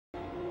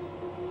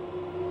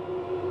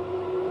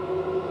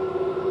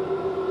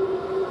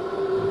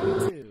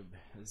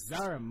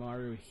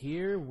Zaramaru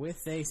here with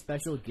a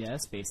special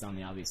guest based on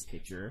the obvious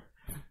picture.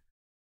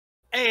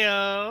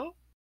 Ayo!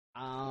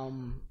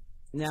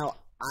 Now,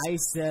 I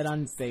said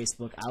on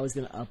Facebook I was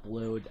gonna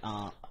upload,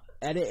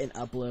 edit and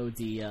upload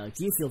the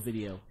GFUEL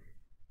video.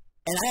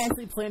 And I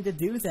actually planned to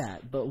do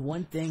that, but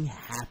one thing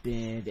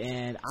happened,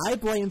 and I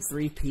blame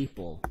 3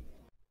 people.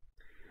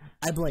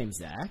 I blame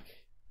Zach,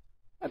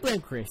 I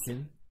blame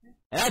Christian,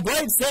 and I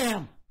blame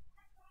Sam!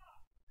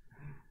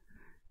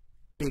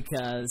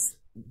 Because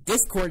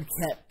Discord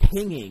kept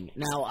pinging.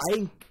 Now,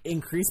 I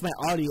increased my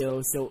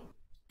audio, so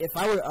if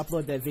I were to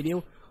upload that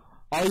video,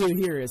 all you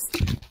hear is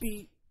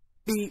beep,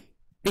 beep,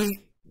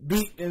 beep,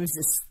 beep. It was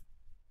just...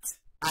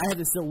 I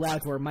had it so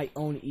loud to where my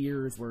own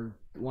ears were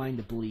wanting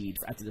to bleed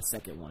after the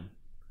second one.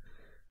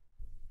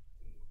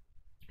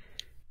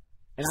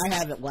 And I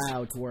have it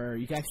loud to where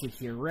you can actually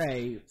hear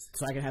Ray,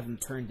 so I can have him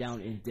turned down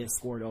in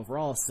Discord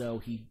overall so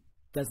he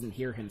doesn't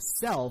hear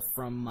himself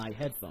from my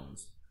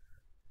headphones.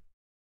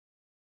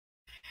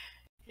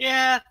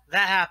 Yeah,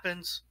 that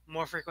happens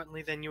more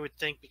frequently than you would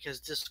think because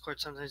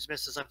Discord sometimes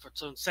messes up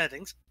its own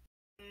settings.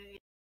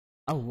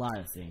 A lot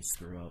of things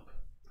screw up.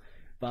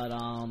 But,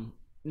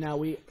 now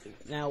we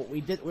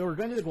were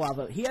going to the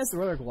guava. He has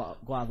the other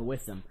guava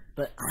with him,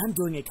 but I'm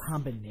doing a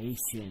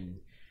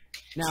combination.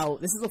 Now,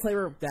 this is a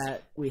flavor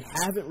that we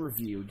haven't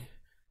reviewed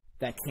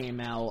that came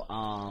out,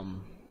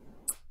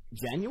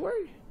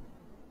 January?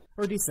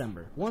 Or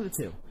December. One of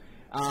the two.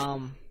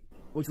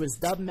 Which was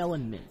Dub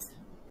Melon Mint.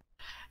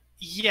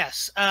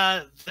 Yes,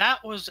 that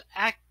was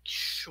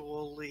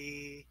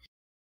actually...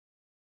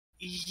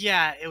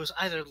 Yeah, it was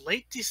either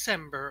late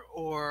December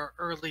or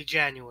early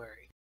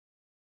January.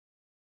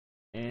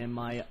 And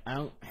I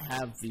don't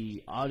have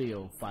the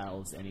audio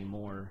files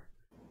anymore.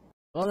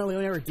 Well, no, we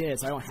never did,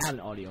 so I don't have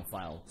an audio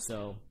file,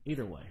 so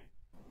either way.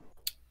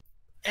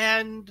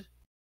 And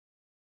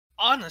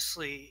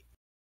honestly,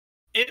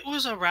 it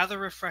was a rather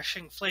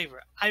refreshing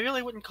flavor. I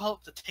really wouldn't call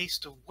it the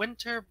taste of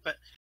winter, but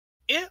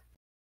it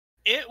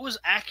was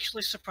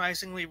actually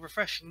surprisingly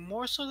refreshing,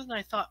 more so than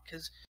I thought,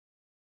 because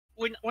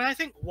when I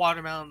think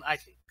watermelon, I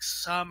think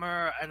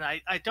summer, and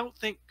I don't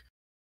think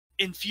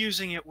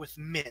infusing it with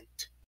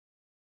mint.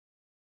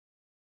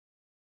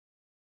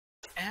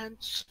 And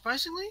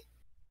surprisingly,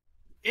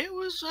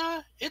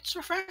 it's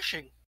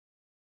refreshing.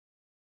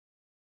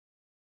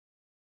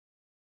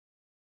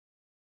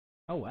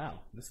 Oh wow,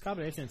 this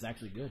combination is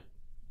actually good.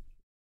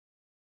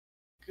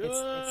 Good.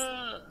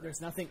 There's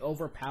nothing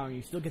overpowering.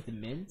 You still get the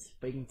mint,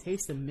 but you can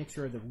taste the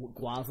mixture of the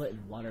guava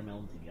and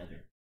watermelon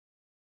together.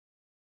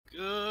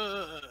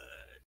 Good.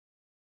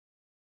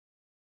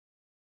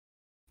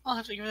 I'll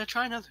have to give it a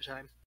try another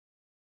time.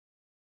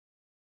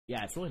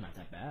 Yeah, it's really not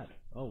that bad.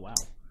 Oh wow.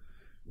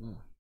 Mm.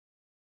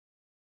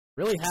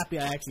 Really happy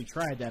I actually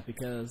tried that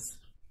because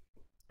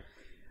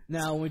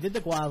now when we did the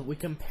guava, we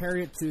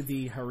compared it to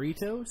the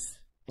Jarritos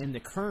and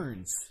the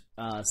Kern's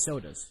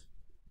sodas.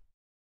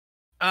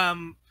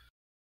 And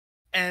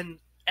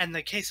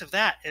the case of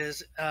that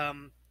is,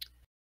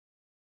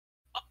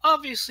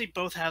 obviously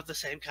both have the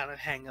same kind of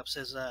hang-ups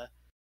as a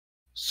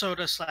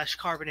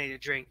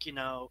soda/carbonated drink, you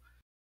know,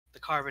 the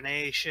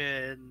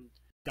carbonation,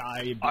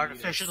 Diabetes.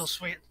 artificial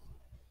sweet,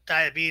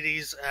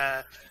 diabetes,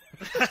 the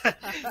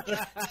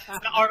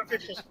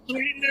artificial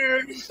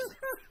sweeteners.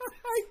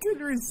 I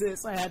couldn't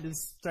resist. I had to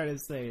try to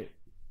say it.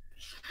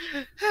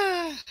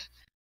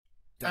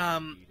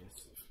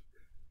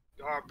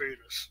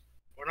 Diabetes.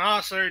 When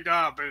I say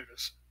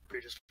diabetes,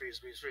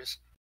 peace,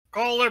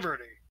 call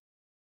liberty.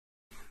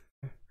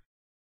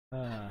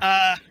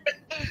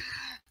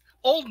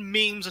 Old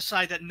memes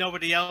aside that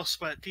nobody else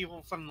but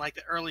people from like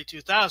the early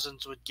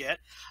 2000s would get,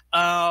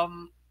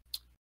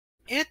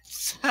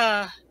 it's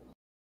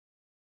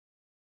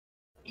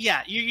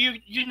yeah,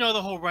 you know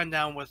the whole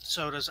rundown with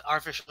sodas,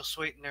 artificial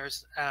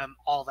sweeteners,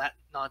 all that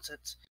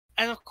nonsense.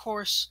 And of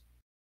course,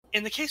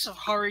 in the case of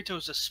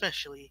Jarritos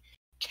especially,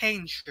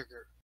 cane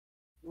sugar,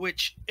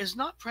 which is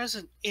not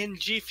present in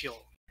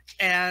GFUEL.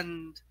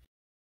 And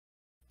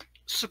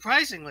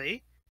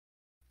surprisingly,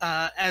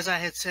 as I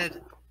had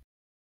said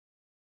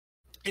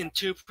in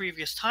 2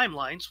 previous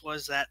timelines,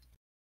 was that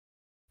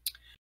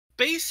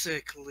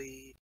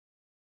basically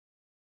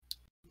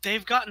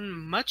they've gotten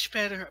much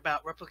better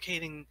about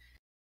replicating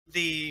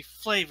the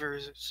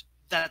flavors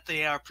that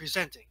they are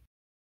presenting.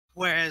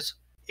 Whereas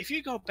if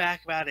you go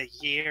back about a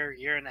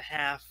year and a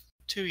half,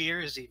 2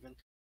 years even,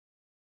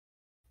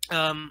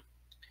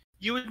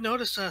 you would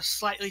notice a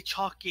slightly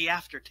chalky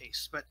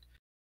aftertaste. But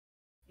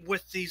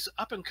with these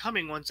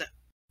up-and-coming ones that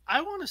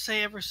I want to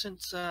say ever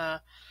since,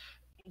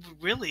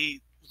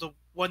 really, the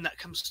one that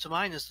comes to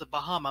mind is the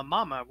Bahama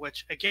Mama,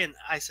 which, again,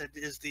 I said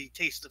is the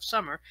taste of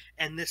summer,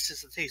 and this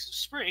is the taste of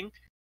spring.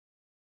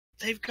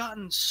 They've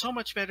gotten so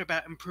much better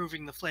about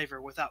improving the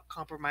flavor without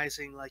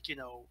compromising, like, you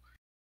know,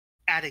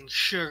 adding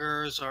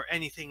sugars or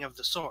anything of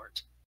the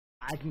sort.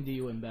 I can do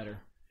even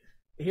better.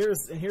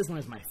 Here's one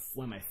of my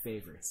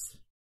favorites.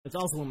 It's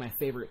also one of my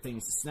favorite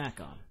things to snack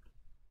on.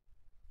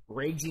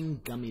 Raging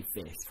Gummy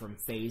Fish from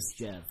Phase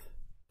Jev.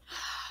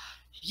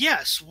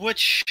 Yes,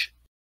 which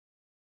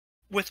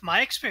with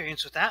my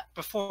experience with that,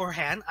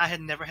 beforehand, I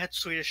had never had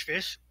Swedish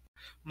fish.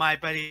 My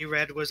buddy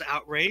Red was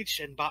outraged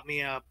and bought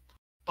me a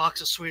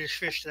box of Swedish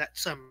fish that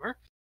summer,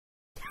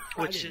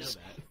 I didn't know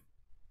that.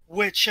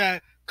 which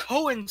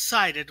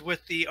coincided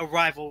with the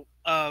arrival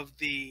of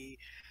the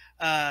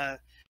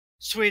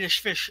Swedish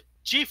fish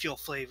GFUEL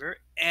flavor,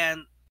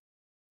 and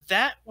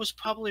that was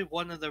probably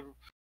one of the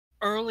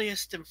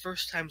earliest and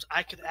first times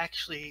I could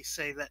actually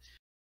say that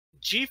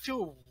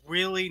GFUEL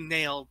really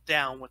nailed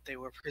down what they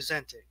were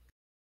presenting.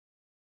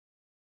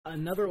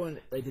 Another one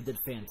they did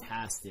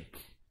fantastic,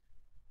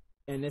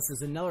 and this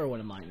is another one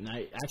of mine, and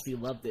I actually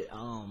loved it.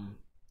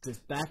 Because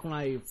back when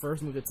I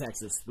first moved to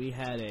Texas, we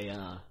had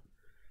a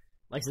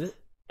like so this,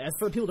 as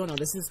for people who don't know,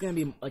 this is going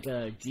to be like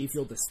a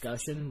GFUEL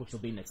discussion, which will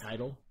be in the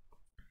title.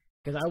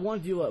 Because I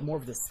want to do more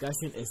of a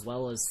discussion as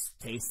well as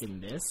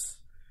tasting this.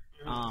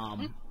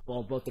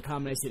 Well, both the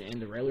combination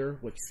and the regular,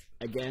 which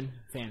again,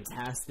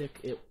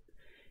 fantastic.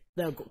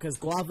 Because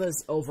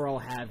guavas overall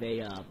have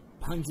a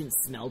pungent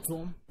smell to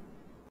them.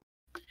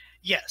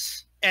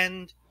 Yes,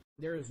 and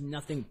there is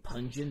nothing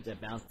pungent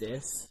about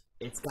this.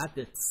 It's got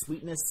the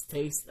sweetness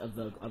taste of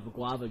the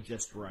guava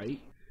just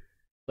right,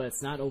 but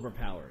it's not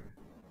overpowering.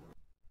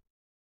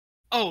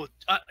 Oh,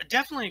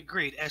 definitely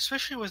agreed.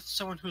 Especially with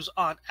someone whose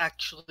aunt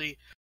actually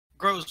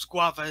grows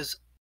guavas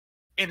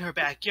in her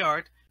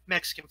backyard,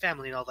 Mexican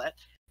family and all that,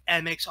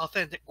 and makes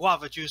authentic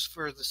guava juice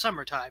for the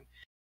summertime.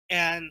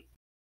 And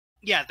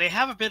yeah, they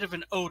have a bit of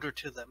an odor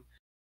to them,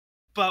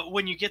 but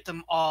when you get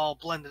them all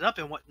blended up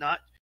and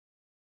whatnot,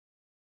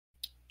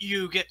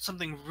 you get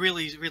something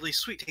really, really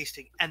sweet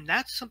tasting, and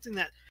that's something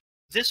that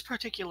this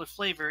particular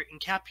flavor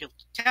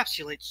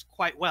encapsulates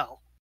quite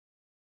well.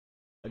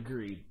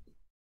 Agreed.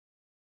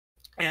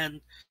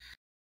 And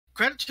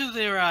credit to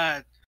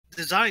their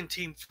design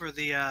team for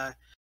the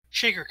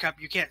shaker cup.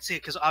 You can't see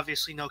it because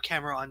obviously no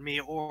camera on me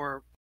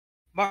or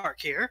Mark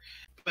here,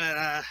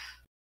 but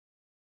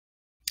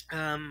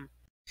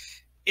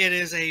it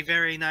is a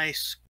very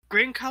nice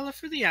green color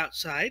for the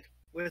outside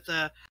with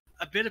a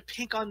bit of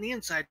pink on the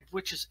inside,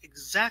 which is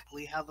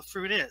exactly how the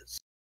fruit is.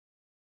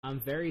 I'm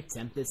very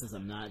tempted, since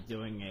I'm not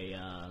doing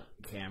a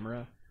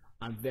camera.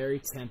 I'm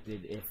very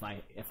tempted if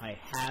I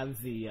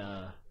have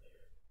the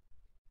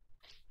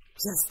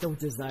just don't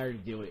desire to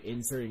do it,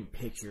 inserting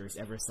pictures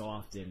ever so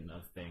often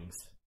of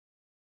things.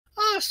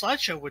 A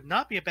slideshow would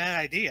not be a bad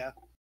idea.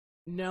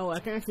 No, I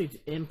can actually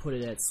input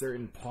it at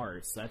certain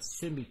parts. That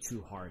shouldn't be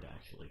too hard,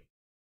 actually.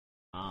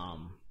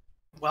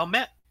 Well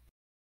met.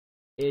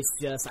 It's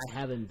just I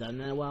haven't done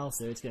that in a while,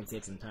 so it's going to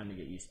take some time to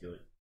get used to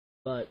it.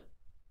 But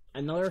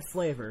another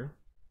flavor,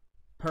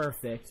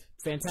 perfect,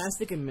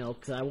 fantastic in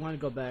milk. Because I want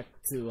to go back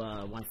to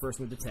when I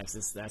first moved to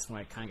Texas. That's when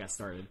I kind of got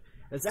started.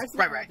 It's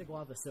actually right. the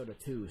guava soda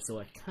too, so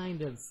it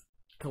kind of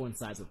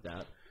coincides with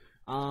that.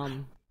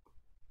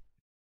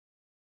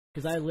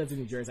 Because I lived in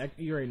New Jersey,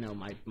 you already know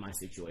my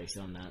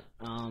situation on that.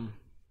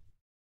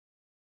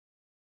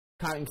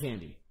 Cotton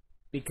candy,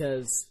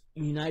 because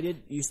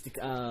United used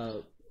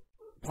to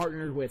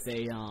partnered with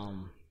I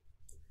want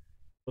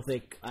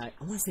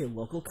to say a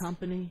local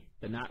company,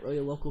 but not really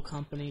a local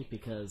company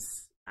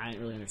because I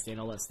didn't really understand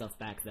all that stuff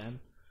back then.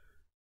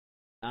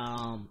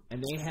 And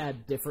they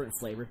had different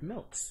flavored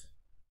milks.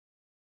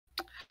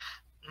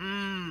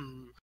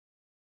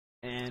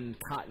 And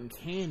cotton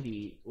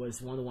candy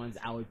was one of the ones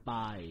I would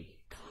buy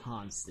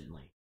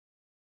constantly.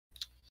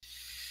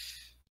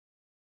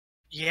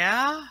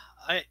 Yeah,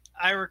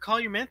 I recall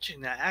you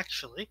mentioning that,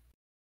 actually.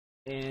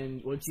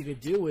 And what you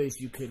could do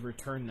is you could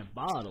return the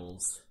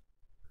bottles,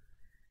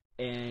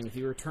 and if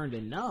you returned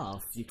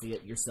enough, you could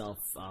get yourself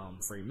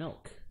free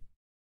milk.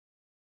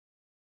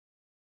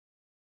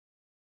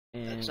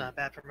 And that's not a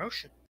bad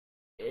promotion.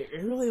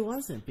 It really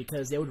wasn't,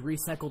 because they would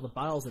recycle the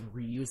bottles and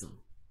reuse them.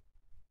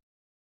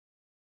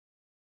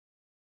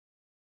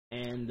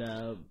 And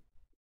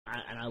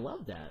I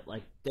love that.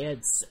 Like, they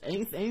had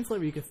any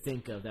flavor you could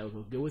think of that would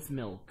go good with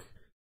milk,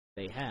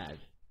 they had.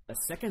 A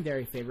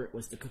secondary favorite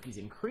was the cookies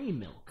and cream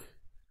milk.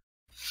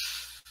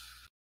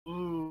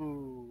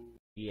 Ooh,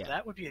 yeah,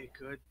 that would be a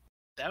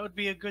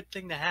good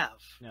thing to have.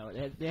 No,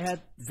 they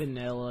had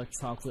vanilla,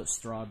 chocolate,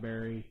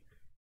 strawberry,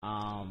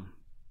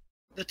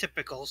 the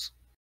typicals.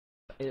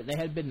 They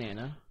had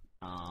banana,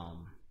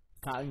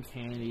 cotton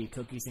candy,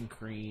 cookies and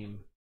cream.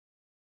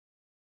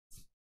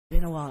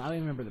 Been a while. I don't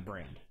even remember the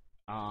brand.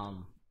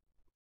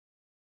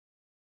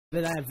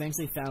 Then I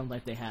eventually found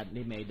like they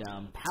made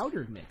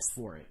powdered mix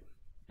for it,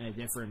 in a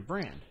different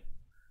brand.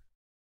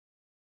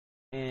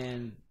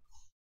 And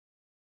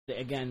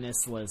again,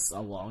 this was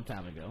a long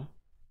time ago.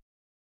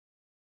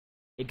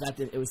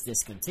 It was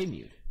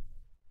discontinued.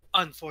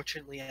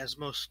 Unfortunately, as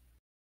most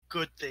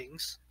good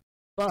things.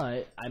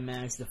 But I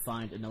managed to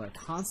find another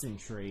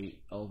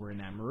concentrate over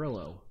in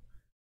Amarillo.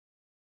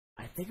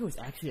 I think it was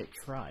actually at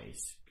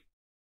Try's.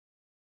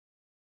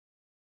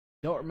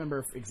 Don't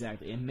remember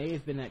exactly. It may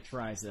have been at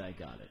Try's that I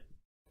got it.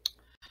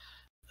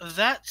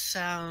 That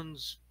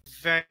sounds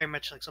very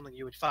much like something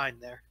you would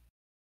find there.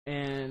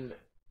 And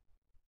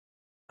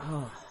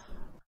I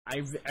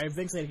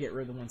eventually had to get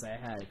rid of the ones I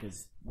had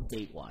because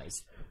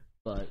date-wise.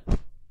 But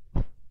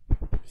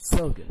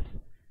So good.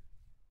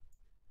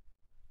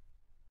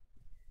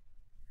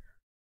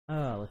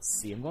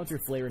 Let's see. I'm going through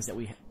flavors that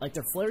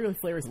the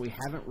flavors that we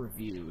haven't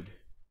reviewed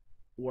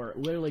were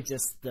literally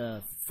just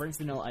the Frank's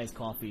Vanilla Iced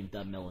Coffee and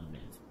the Melon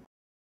Mint.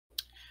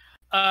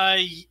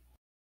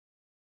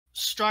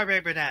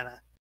 Strawberry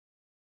banana.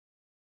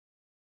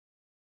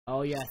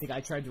 Oh yeah, I think I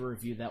tried to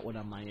review that one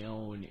on my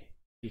own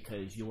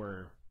because you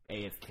were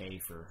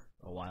AFK for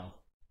a while.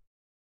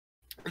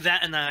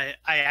 That and I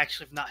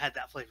actually have not had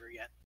that flavor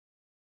yet.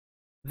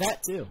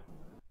 That too.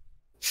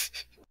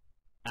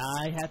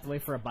 I have to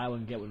wait for a buy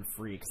one get one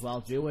free, because what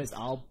I'll do is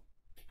I'll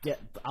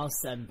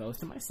send both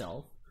to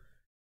myself,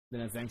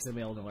 then eventually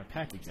mail another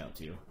package out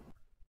to you.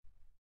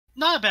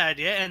 Not a bad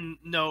idea, and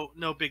no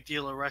big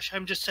deal or rush.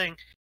 I'm just saying,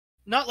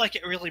 not like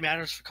it really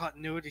matters for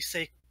continuity's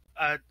sake.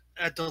 A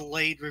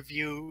delayed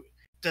review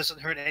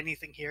doesn't hurt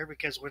anything here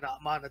because we're not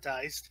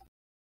monetized.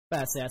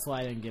 That's why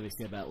I didn't give a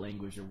shit about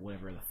language or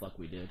whatever the fuck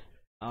we did.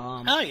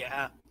 Oh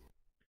yeah.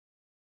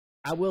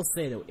 I will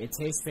say though, it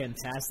tastes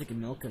fantastic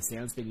in milk because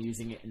Sam's been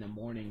using it in the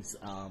mornings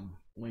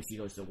when she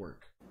goes to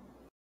work.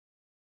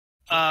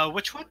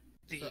 Which one?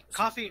 The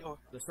coffee or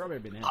the strawberry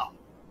banana? Oh.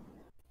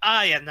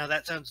 Yeah, no,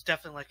 that sounds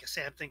definitely like a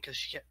Sam thing because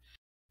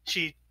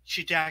she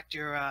jacked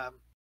your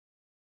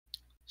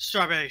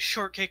strawberry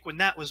shortcake when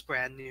that was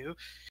brand new.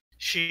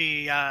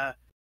 She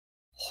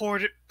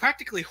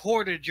practically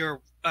hoarded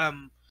your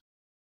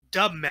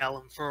dub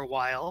melon for a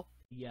while.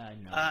 Yeah, I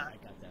know. I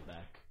got that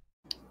back.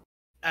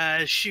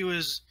 She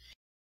was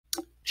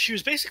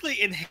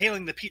basically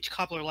inhaling the peach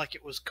cobbler like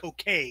it was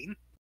cocaine.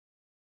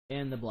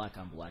 And the black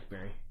on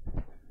blackberry.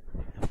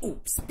 Oh,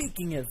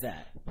 speaking of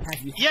that,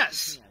 have you had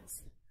Yes.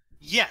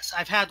 Yes,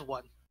 I've had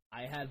one.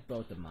 I had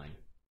both of mine.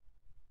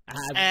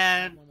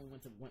 And when we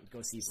went to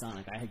go see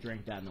Sonic, I had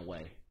drank that in the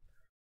way.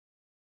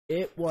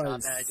 It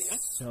was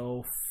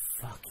so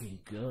fucking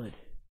good.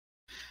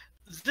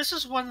 This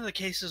is one of the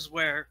cases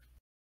where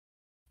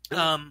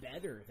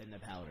better than the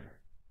powder.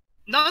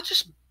 Not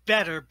just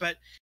better, but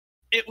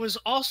it was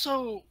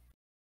also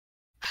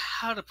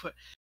how to put.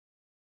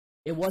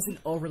 It wasn't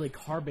overly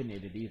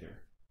carbonated either.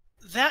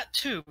 That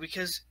too,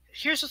 because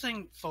here's the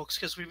thing, folks,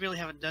 because we really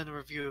haven't done a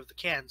review of the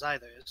cans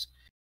either.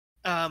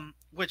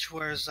 Which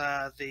was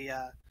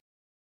the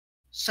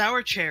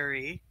sour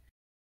cherry,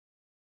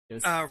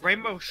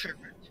 rainbow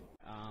sherbet.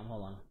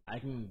 Hold on, I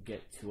can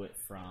get to it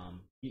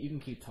from. You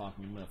can keep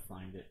talking. I'm gonna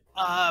find it.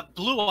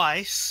 Blue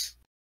ice,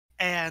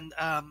 and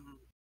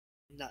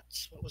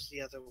nuts. What was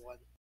the other one?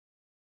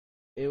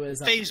 It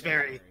was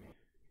Fazeberry.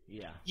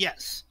 Yeah.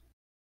 Yes.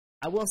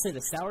 I will say the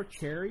sour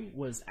cherry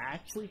was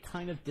actually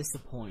kind of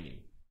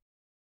disappointing.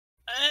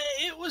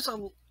 It was a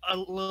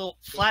little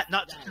flat,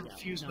 not to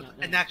confuse with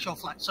an actual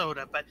flat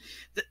soda, but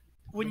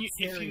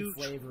if you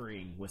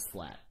flavoring was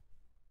flat.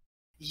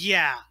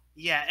 Yeah,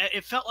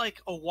 it felt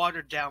like a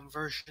watered down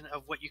version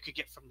of what you could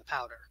get from the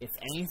powder. If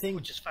anything,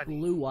 which is funny.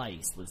 Blue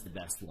Ice was the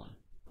best one.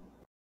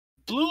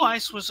 Blue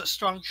Ice was a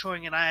strong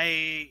showing, and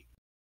I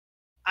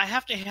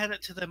have to hand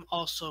it to them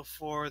also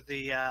for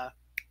the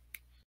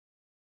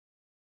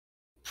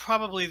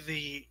probably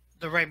the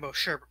rainbow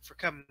sherbet for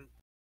coming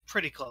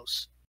pretty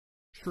close.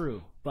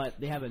 True, but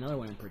they have another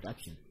one in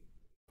production.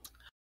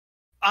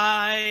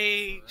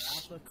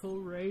 Tropical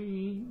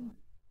Rain.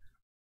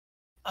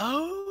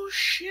 Oh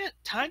shit!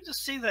 Time to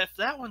see if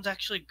that one's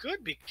actually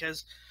good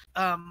because,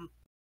 a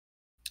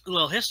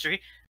little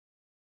history.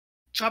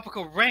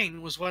 Tropical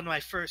Rain was one of my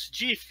first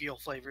GFUEL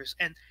flavors,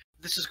 and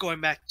this is going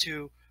back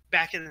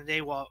in the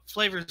day while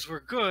flavors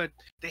were good,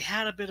 they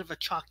had a bit of a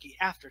chalky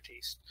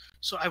aftertaste.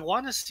 So I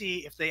want to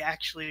see if they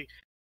actually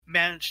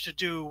manage to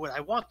do what I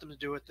want them to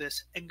do with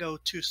this and go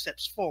 2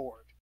 steps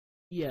forward.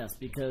 Yes,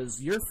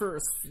 because your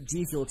first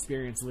GFUEL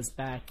experience was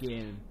back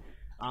in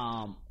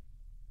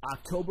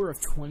October of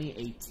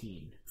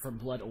 2018 from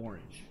Blood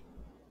Orange.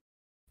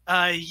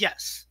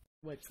 Yes.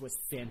 Which was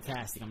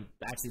fantastic. I'm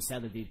actually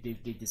sad that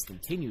they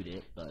discontinued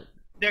it, but...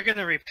 They're going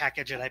to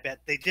repackage it, I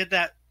bet. They did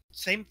that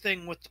same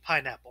thing with the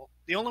pineapple.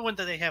 The only one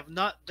that they have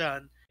not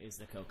done is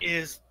the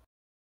coconut.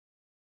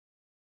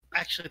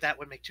 Actually, that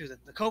would make 2 then.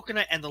 The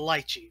coconut and the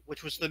lychee,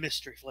 which was the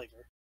mystery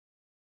flavor.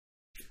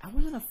 I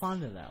wasn't a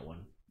fan of that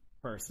one,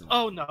 personally.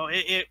 Oh, no.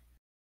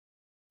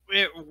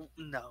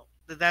 No.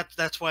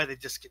 That's why they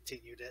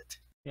discontinued it.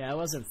 Yeah, I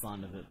wasn't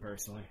fond of it,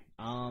 personally.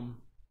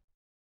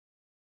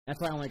 That's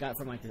why I only got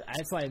from,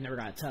 that's why I never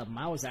got a tub.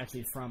 Mine was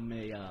actually from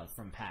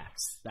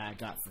PAX that I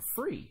got for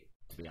free,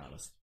 to be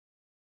honest.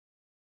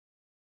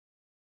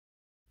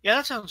 Yeah,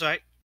 that sounds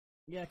right.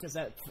 Yeah, because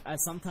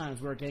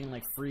sometimes we were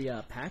getting, free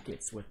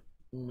packets when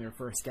we were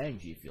first getting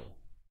GFUEL.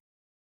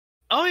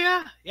 Oh,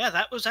 yeah. Yeah,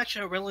 that was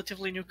actually a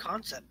relatively new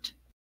concept.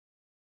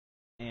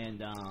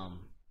 And, oh,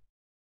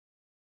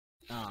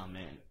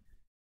 man.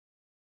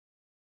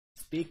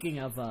 Speaking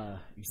of,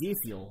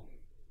 GFUEL,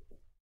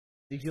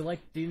 do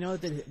you know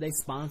that they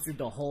sponsored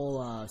the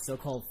whole,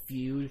 so-called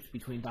feud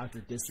between Dr.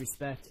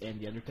 Disrespect and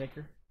The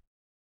Undertaker?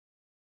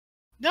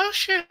 No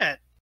shit!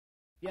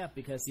 Yeah,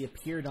 because he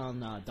appeared on,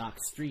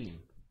 Doc's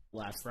stream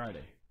last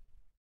Friday.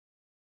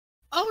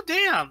 Oh,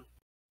 damn!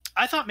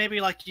 I thought maybe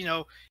like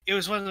it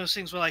was one of those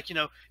things where like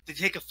they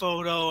take a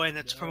photo and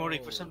it's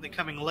promoting for something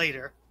coming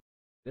later.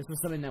 This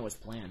was something that was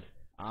planned.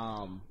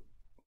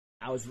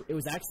 It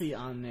was actually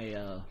on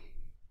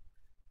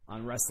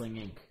on Wrestling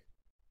Inc.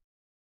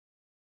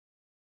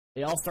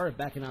 It all started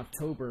back in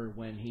October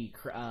when he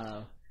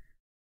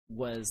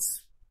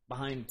was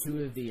behind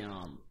two of the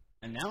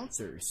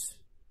announcers,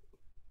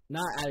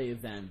 not at the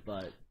event,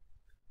 but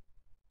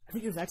I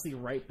think it was actually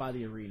right by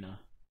the arena,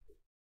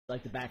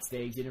 like the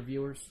backstage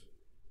interviewers.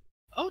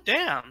 Oh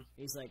damn!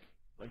 He's like,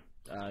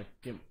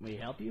 can we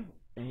help you?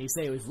 And he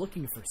said he was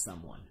looking for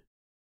someone,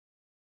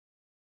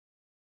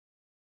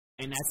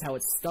 and that's how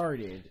it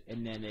started,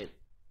 and then it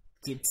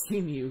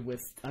continued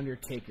with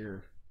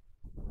Undertaker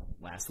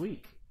last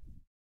week.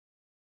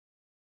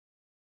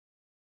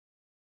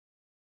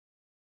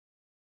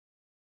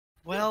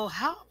 Well,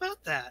 how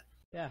about that?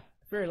 Yeah,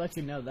 very let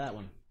you know that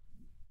one.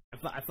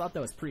 I thought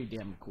that was pretty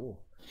damn cool.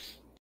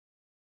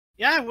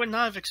 Yeah, I would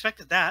not have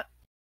expected that.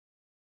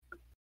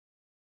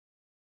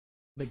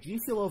 But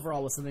GFUEL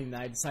overall was something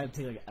that I decided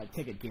to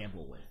take a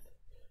gamble with.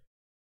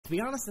 To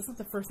be honest, that's not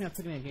the first thing I've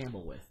taken a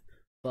gamble with,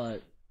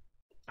 but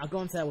I'll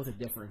go into that with a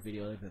different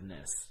video than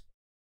this.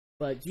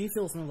 But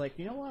GFUEL was like,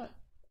 you know what?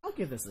 I'll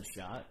give this a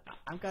shot.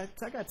 I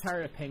got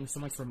tired of paying so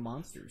much for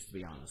monsters, to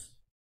be honest.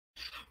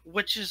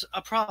 Which is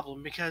a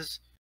problem because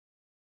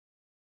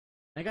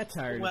I got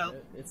tired of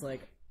it. It's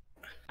like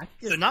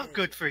they're not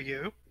good for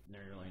you.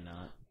 They're really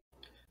not.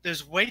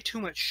 There's way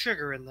too much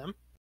sugar in them.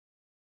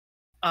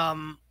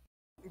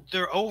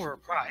 They're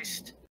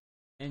overpriced.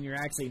 And you're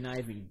actually not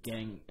even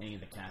getting any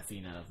of the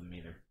caffeine out of them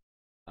either.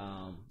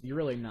 You're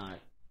really not.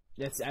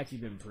 That's actually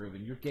been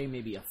proven. You're getting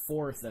maybe a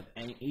fourth of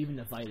even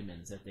the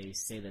vitamins that they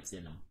say that's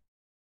in them.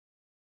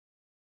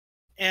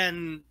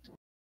 And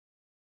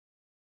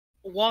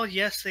while,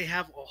 yes, they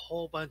have a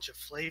whole bunch of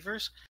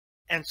flavors,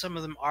 and some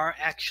of them are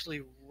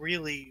actually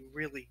really,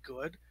 really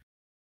good,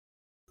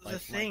 the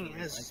thing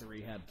is... Like the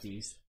rehab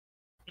teas.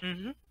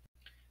 Mm-hmm.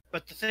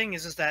 But the thing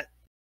is that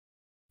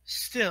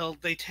still,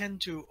 they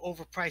tend to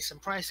overprice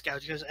and price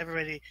gouge because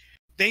everybody...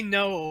 They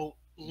know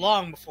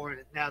long before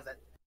it now that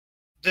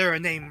they're a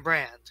name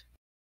brand.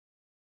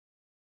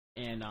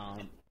 And,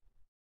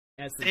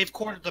 they've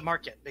cornered the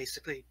market,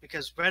 basically,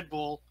 because Red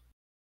Bull,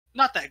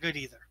 not that good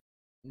either.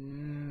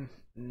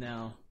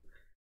 No.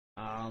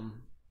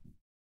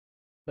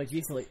 But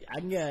GFUEL, I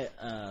can get,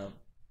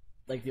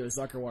 like the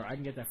Ozarka water, I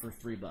can get that for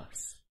 $3.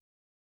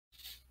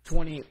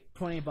 20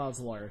 bottles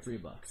of water,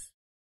 $3.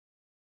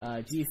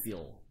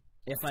 GFUEL,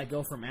 if I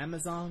go from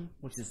Amazon,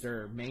 which is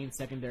their main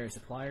secondary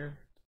supplier,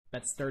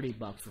 that's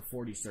 $30 for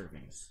 40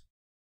 servings.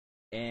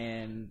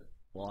 And,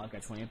 well, I've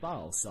got 28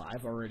 bottles, so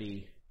I've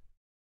already...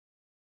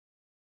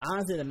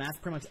 Honestly, the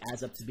math pretty much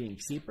adds up to being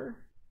cheaper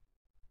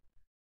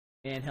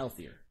and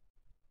healthier.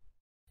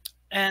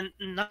 And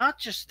not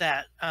just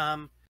that,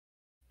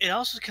 it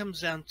also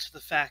comes down to the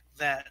fact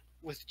that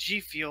with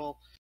GFUEL,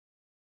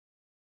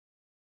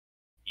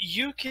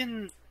 you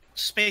can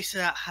space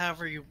it out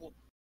however you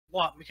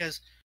want because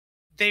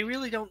they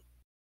really don't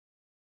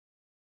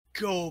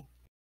go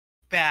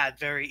bad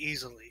very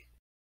easily.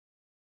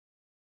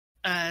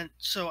 And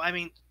so, I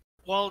mean,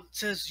 while it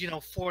says,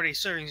 40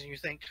 servings, and you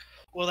think,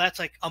 well, that's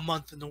like a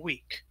month in a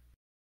week,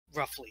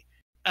 roughly.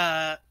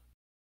 But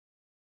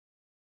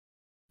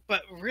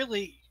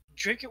really,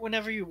 drink it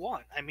whenever you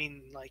want. I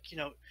mean, like,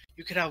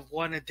 you could have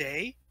one a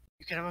day,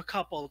 you can have a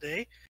couple a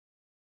day.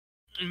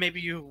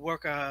 Maybe you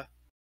work a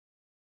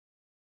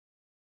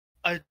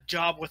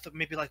job with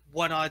maybe like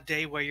one odd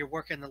day where you're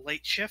working a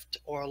late shift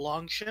or a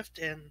long shift,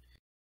 and,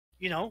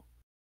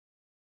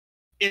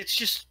 it's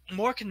just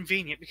more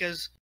convenient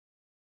because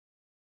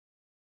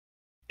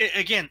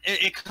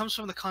it comes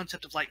from the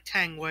concept of like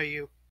Tang, where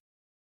you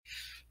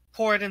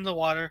pour it in the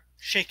water,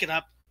 shake it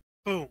up,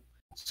 boom.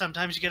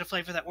 Sometimes you get a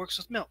flavor that works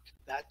with milk.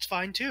 That's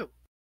fine too.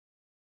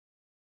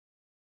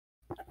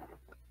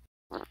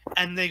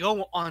 And they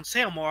go on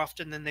sale more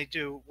often than they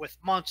do with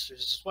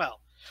monsters as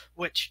well,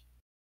 which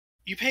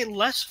you pay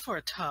less for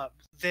a tub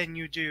than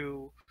you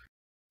do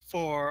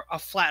for a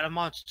flat of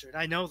monster. And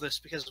I know this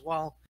because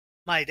while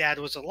my dad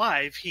was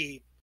alive,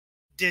 he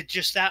did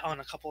just that on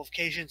a couple of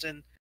occasions,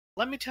 and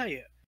let me tell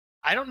you,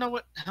 I don't know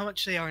how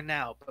much they are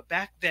now, but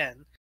back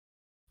then,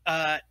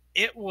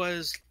 it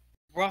was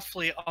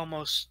roughly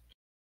almost,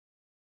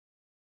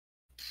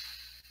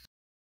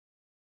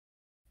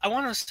 I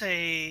want to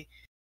say,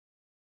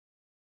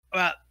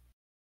 about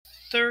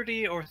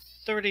 $30 or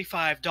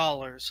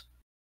 $35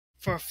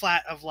 for a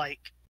flat of like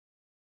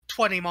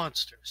 20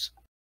 monsters,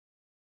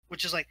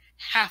 which is like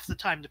half the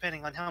time,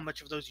 depending on how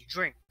much of those you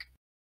drink.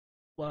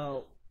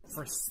 Well,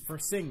 for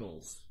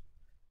singles,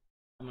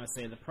 I'm gonna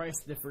say the price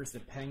differs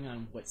depending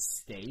on what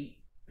state,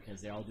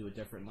 because they all do it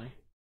differently.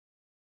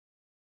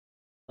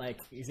 Like,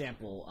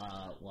 example,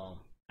 well,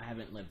 I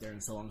haven't lived there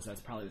in so long, so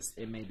that's probably,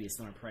 it may be a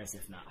similar price,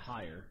 if not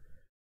higher.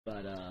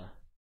 But,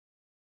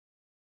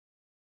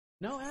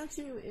 no,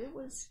 actually, it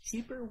was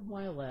cheaper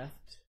when I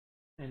left,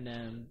 and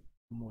then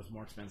it was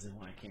more expensive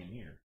when I came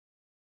here.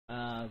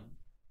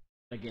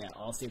 Again,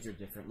 all states are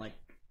different. Like,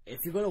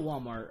 if you go to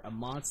Walmart, a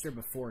Monster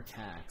before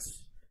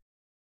tax.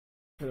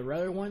 For the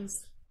regular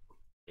ones,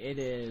 it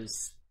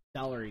is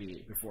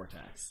 $1.88 before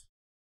tax.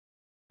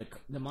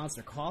 The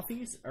Monster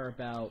coffees are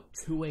about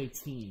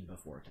 $2.18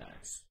 before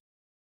tax.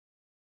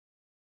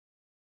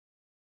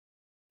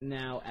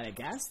 Now, at a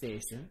gas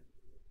station,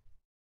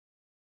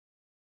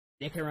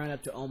 they can run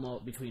up to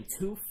almost between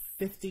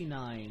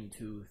 $2.59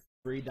 to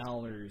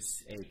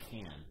 $3 a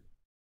can,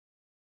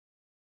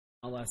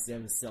 unless they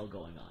have a sale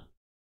going on.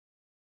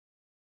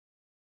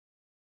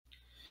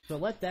 So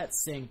let that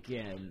sink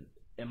in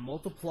and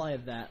multiply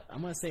that.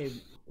 I'm gonna say,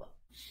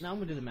 now I'm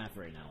gonna do the math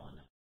right now on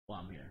it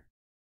while I'm here.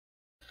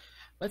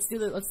 Let's do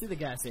the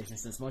gas station,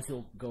 since most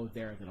people go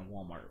there than a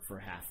Walmart for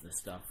half the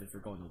stuff if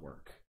you're going to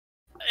work.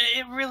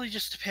 It really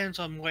just depends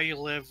on where you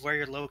live, where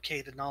you're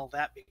located, and all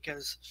that,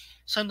 because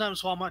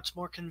sometimes Walmart's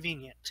more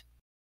convenient.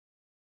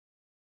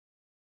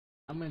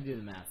 I'm gonna do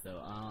the math though.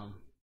 I'm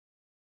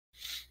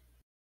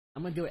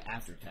gonna do it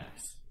after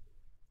tax,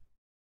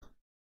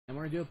 and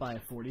we're gonna do it by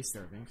 40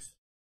 servings.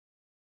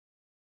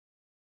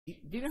 Do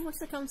you know how much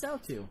that comes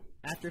out to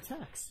after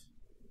tax?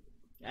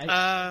 At the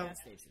gas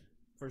station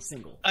for a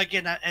single.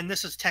 Again, and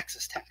this is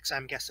Texas tax,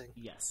 I'm guessing.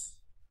 Yes.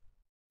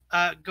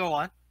 Go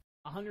on.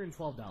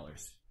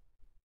 $112.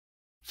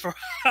 For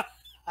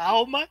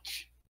how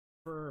much?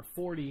 For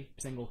 40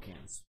 single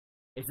cans.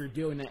 If you're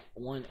doing it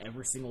one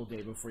every single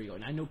day before you go.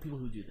 And I know people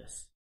who do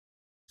this.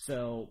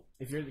 So,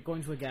 if you're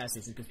going to a gas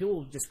station, because people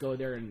will just go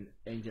there and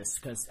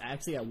just, because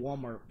actually at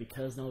Walmart,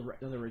 because none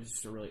of the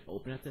registers are really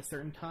open at a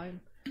certain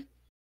time,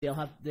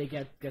 they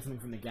get something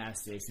from the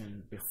gas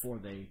station before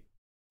they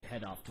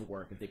head off to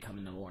work if they come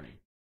in the morning.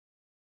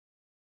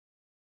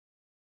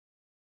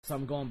 So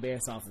I'm going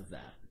based off of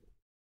that.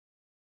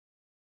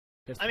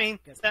 I mean,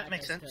 that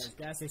makes sense.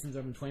 Gas stations are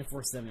open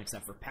 24/7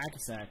 except for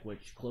Pack-A-Sack,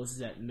 which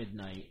closes at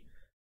midnight,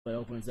 but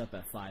opens up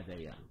at 5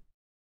 a.m.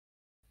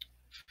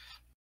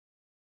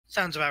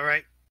 Sounds about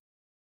right.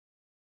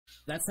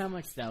 That's how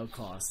much that would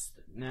cost.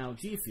 Now,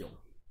 GFUEL.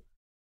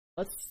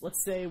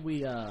 Let's say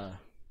we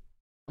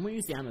I'm gonna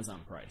use the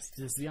Amazon price,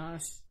 because to be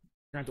honest,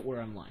 you're gonna have to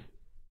order online.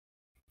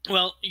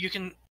 Well, you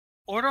can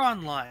order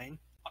online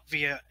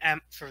via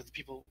for the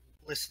people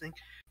listening.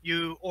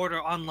 You order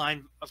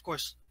online, of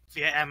course,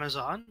 via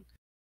Amazon,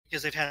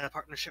 because they've had a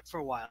partnership for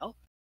a while.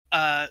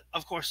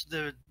 Of course,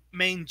 the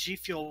main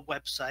GFUEL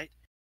website.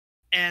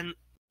 And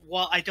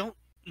while I don't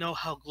know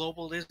how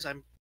global it is, I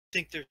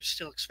think they're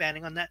still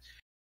expanding on that.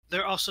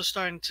 They're also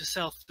starting to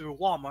sell through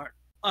Walmart,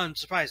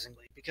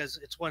 unsurprisingly, because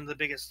it's one of the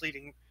biggest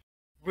leading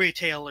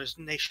retailers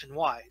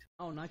nationwide.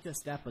 Oh, not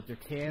just that, but their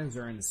cans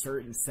are in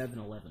certain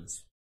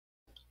 7-Elevens.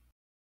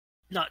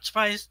 Not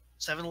surprised.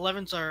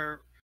 7-Elevens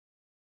are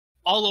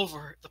all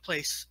over the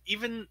place,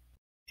 even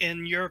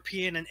in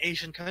European and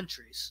Asian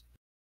countries.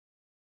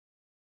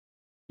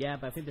 Yeah,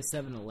 but I think the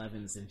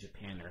 7-Elevens in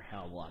Japan are a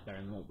hell of a lot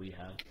better than what we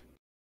have.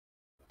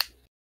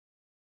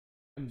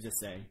 I'm just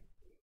saying.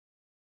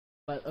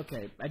 But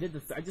okay, I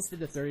just did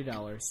the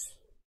 $30.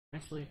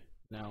 Actually,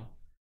 no.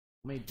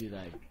 Let me do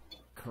that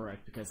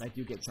correct, because I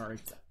do get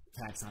charged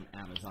tax on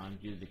Amazon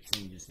due to the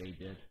changes they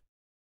did.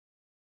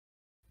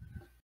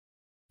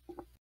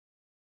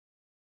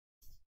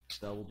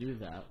 So we'll do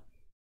that.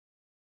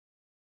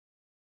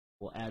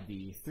 We'll add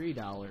the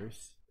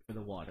 $3 for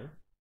the water.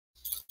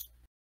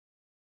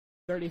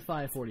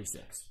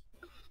 $35.46.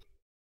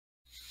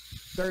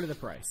 Third of the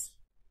price.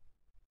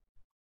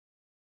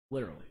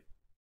 Literally.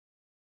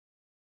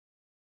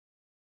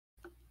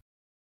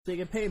 So you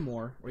can pay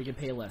more, or you can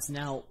pay less.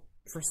 Now,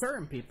 for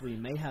certain people, you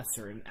may have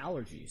certain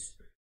allergies.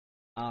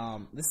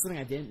 This is something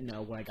I didn't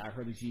know when I got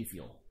her the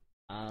GFUEL.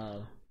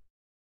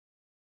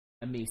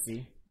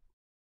 Amisi,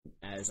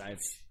 as I've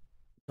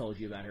told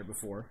you about her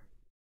before.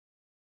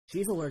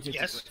 She's allergic.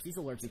 Yes. She's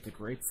allergic to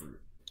grapefruit.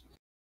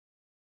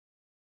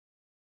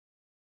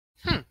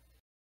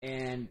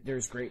 And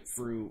there's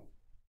grapefruit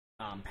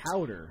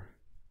powder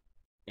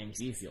in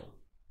GFUEL.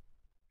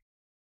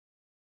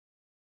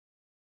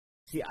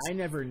 See, I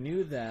never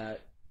knew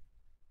that,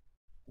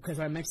 because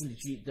I mentioned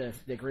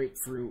the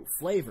grapefruit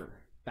flavor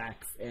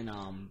back in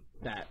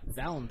that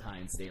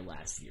Valentine's Day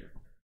last year.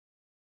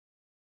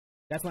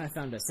 That's when I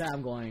found this out.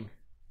 I'm going,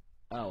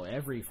 oh,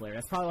 every flavor.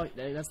 That's probably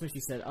that's when she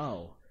said,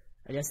 oh,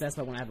 I guess that's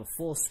why when I have a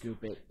full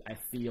scoop, I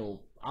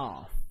feel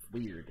off,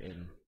 weird,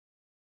 and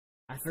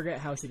I forget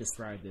how she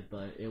described it,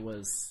 but it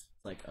was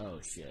like, oh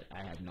shit,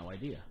 I had no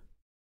idea.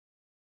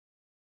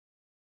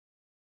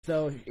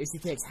 So if she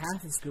takes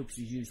half a scoop,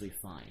 she's usually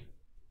fine.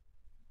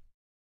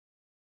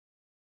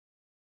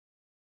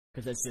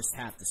 Because that's just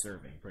half the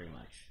serving, pretty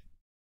much.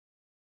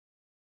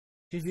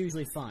 She's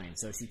usually fine,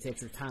 so she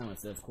takes her time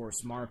with it. Of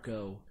course,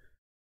 Marco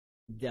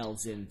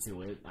delves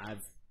into it.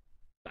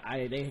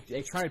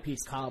 They tried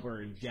peach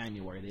cobbler in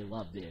January. They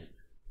loved it.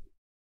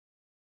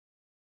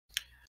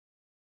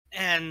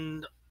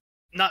 And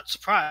not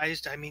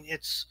surprised. I mean,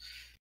 it's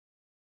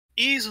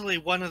easily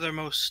one of their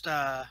most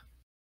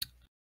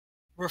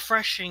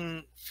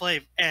refreshing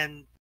flavor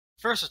and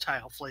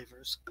versatile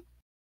flavors.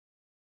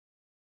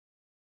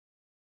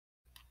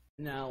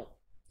 Now,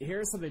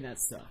 here's something that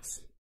sucks.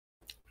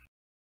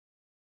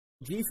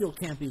 G Fuel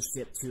can't be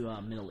shipped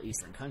to Middle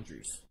Eastern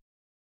countries.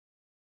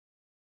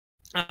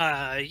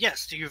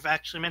 Yes, you've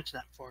actually mentioned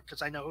that before,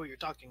 because I know who you're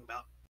talking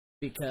about.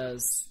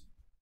 Because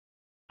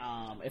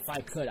if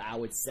I could, I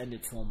would send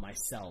it to him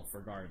myself.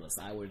 Regardless,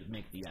 I would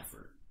make the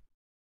effort.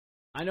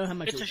 I know how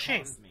much it would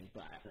cost me,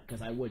 but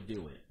because I would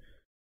do it.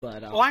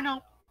 But oh, I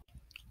know.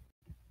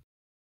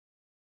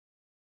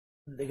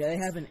 They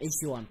have an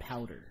issue on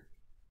powder.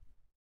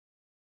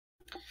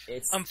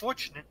 It's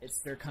unfortunate.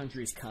 It's their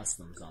country's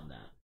customs on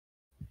that,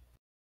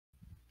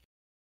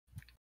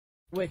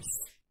 which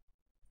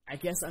I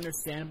guess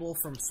understandable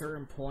from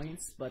certain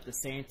points, but at the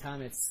same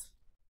time, it's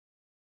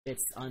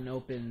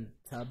unopened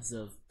tubs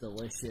of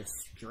delicious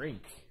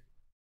drink.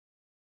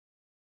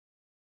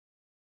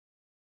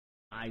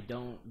 I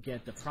don't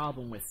get the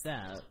problem with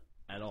that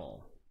at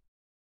all.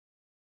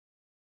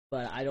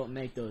 But I don't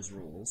make those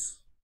rules.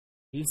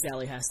 He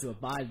sadly has to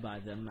abide by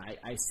them.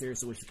 I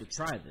seriously wish you could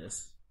try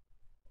this.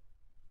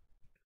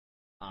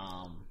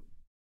 Cause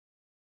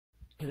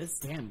it's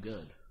damn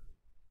good.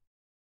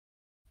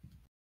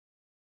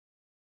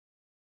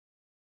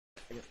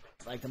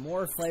 Like, the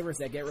more flavors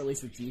that get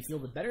released with G Fuel,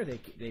 the better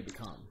they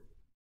become.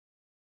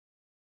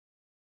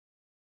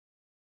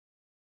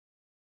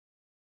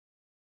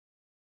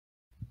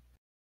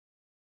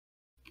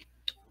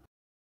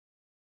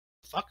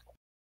 Fuck.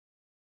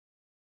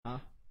 Huh?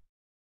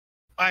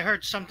 I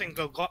heard something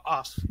go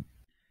off.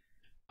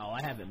 Oh,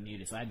 I have it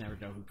muted, so I never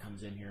know who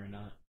comes in here or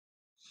not.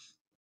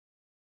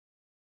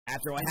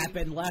 After what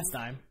happened last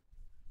time.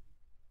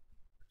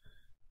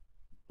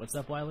 What's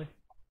up, Wiley?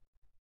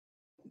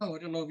 Oh, I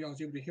don't know if y'all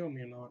was able to hear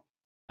me or not.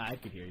 I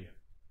could hear you.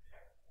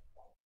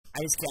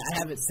 I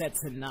have it set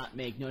to not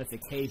make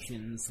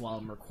notifications while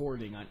I'm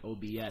recording on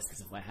OBS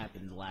because of what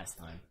happened the last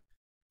time.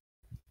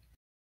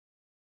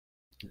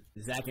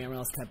 Zach and everyone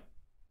else kept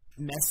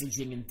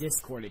messaging in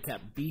Discord, it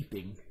kept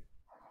beeping.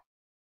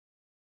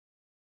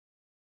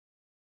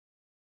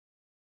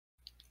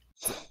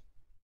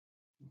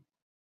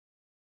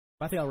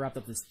 I think I'll wrap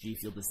up this G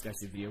Fuel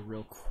discussion video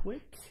real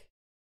quick.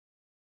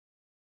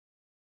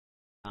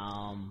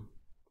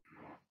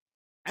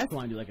 I just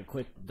want to do like a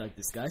quick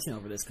discussion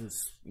over this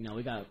because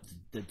we got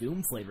the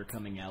Doom flavor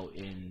coming out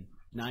in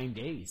 9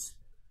 days.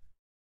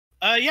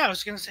 Yeah, I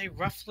was gonna say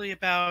roughly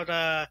about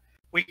a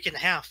week and a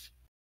half.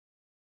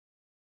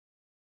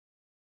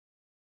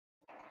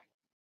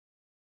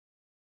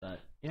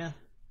 But yeah,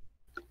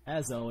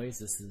 as always,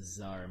 this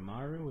is our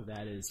Maru.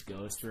 That is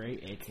Ghost Ray,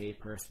 aka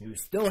person who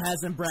still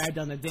hasn't bragged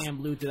on the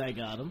damn loot that I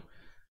got him.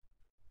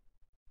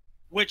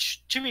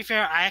 Which, to be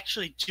fair, I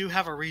actually do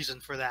have a reason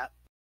for that.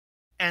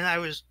 And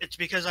it's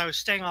because I was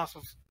staying off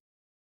of...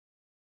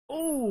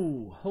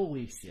 Oh,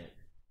 holy shit.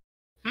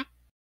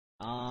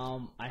 I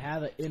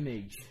have an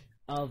image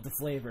of the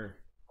flavor.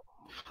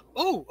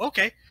 Oh,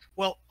 okay.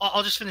 Well,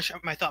 I'll just finish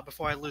up my thought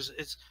before I lose it.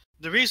 It's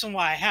the reason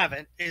why I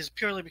haven't is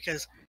purely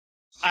because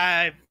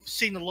I've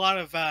seen a lot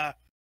of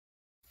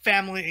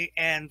family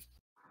and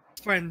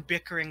friend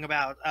bickering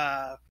about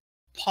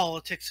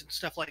politics and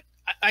stuff like...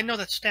 I know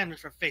that's standard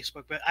for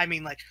Facebook, but I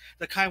mean like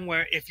the kind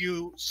where if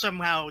you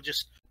somehow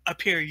just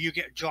appear, you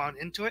get drawn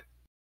into it.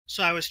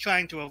 So I was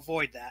trying to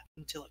avoid that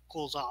until it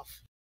cools off.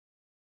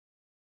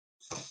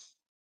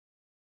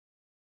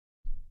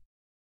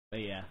 But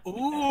yeah.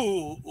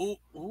 Ooh, ooh,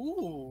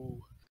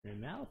 ooh. And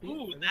now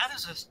ooh, that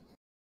is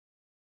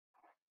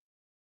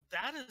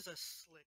a slick